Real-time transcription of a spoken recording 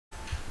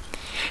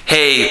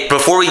Hey,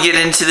 before we get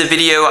into the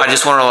video, I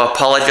just want to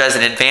apologize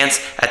in advance.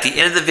 At the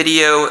end of the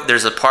video,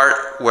 there's a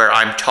part where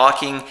I'm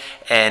talking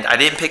and I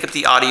didn't pick up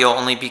the audio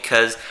only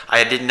because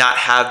I did not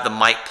have the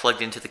mic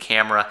plugged into the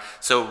camera.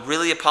 So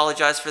really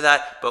apologize for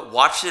that, but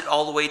watch it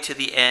all the way to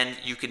the end.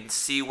 You can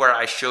see where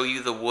I show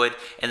you the wood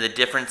and the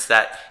difference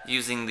that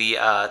using the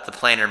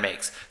planer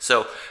makes.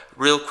 So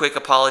real quick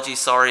apology,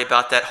 sorry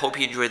about that. Hope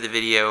you enjoyed the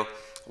video.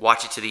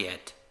 Watch it to the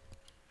end.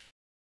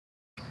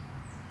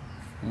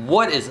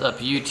 What is up,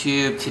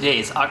 YouTube? Today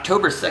is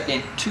October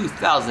 2nd,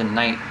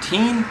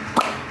 2019,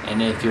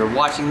 and if you're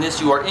watching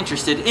this, you are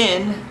interested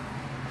in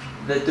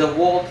the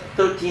DeWalt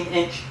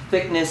 13-inch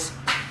thickness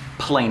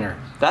planer.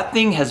 That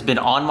thing has been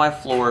on my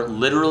floor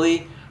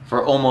literally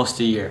for almost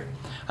a year.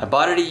 I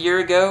bought it a year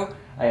ago.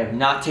 I have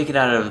not taken it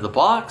out of the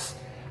box.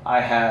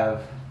 I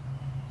have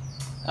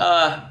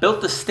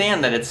built the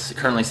stand that it's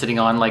currently sitting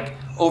on like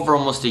over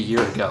almost a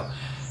year ago.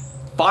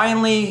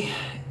 Finally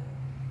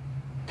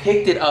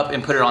picked it up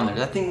and put it on there.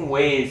 That thing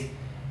weighs,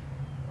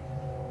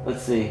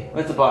 let's see,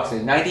 what's the box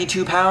say?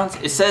 92 pounds?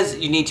 It says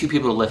you need 2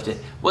 people to lift it.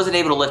 Wasn't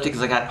able to lift it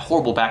because I got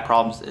horrible back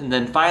problems. And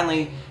then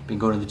finally, been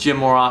going to the gym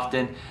more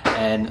often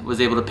and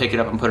was able to pick it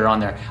up and put it on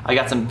there. I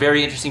got some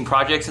very interesting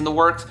projects in the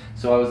works.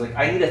 So I was like,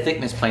 I need a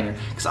thickness planer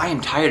because I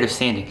am tired of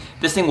sanding.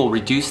 This thing will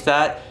reduce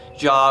that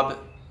job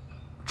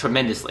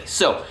tremendously.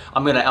 So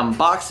I'm gonna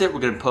unbox it. We're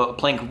gonna put a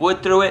plank of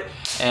wood through it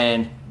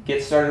and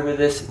get started with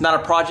this. It's not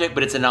a project,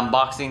 but it's an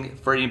unboxing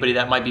for anybody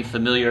that might be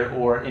familiar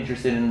or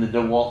interested in the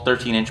DeWalt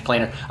 13-inch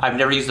planer. I've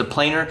never used a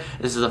planer.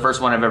 This is the first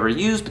one I've ever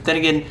used, but then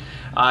again,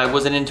 I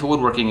wasn't into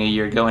woodworking a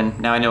year ago, and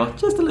now I know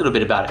just a little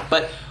bit about it.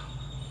 But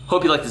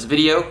hope you like this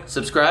video.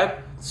 Subscribe.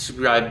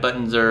 Subscribe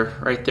buttons are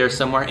right there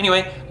somewhere.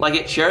 Anyway, like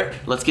it, share it.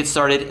 Let's get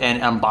started and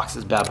unbox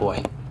this bad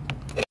boy.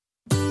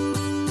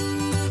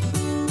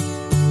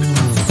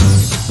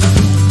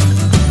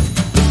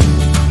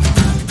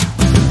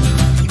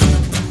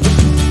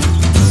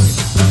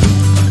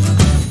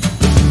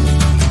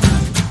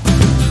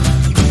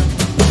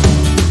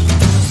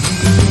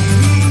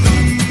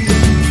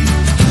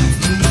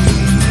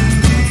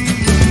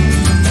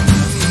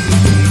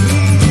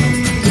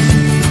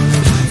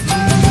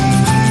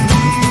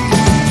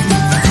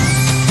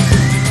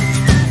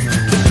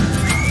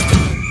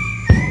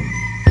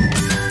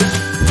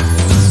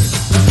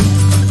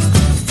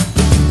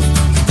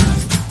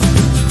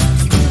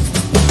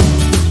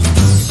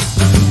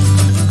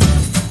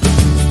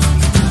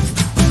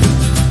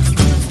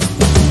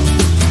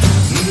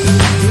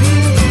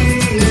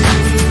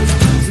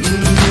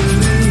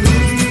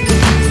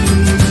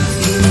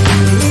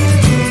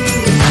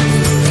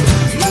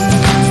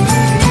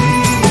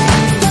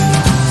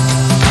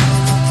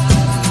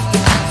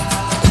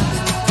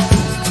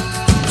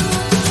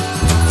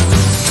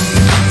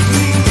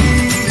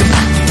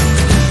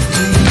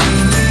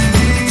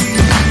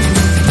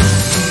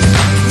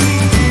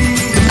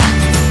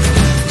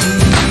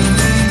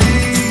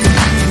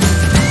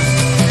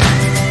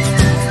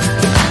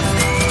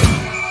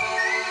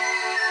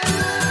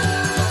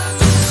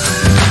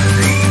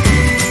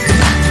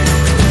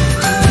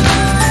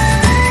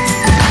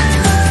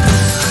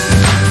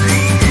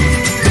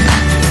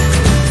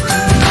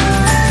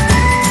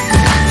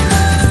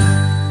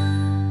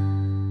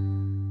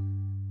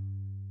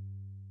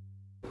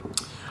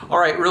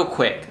 Alright, real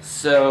quick.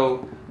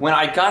 So when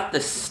I got the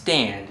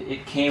stand,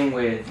 it came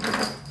with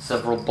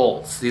several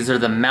bolts. These are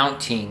the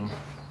mounting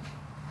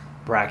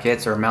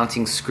brackets or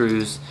mounting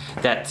screws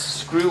that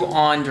screw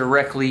on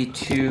directly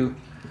to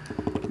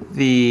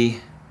the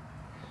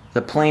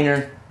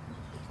planer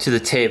to the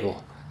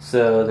table.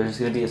 So there's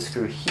going to be a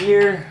screw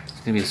here,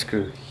 there's going to be a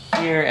screw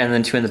here, and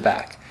then 2 in the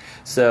back.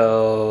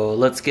 So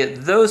let's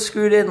get those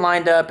screwed in,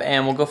 lined up,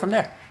 and we'll go from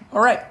there.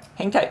 Alright,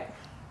 hang tight.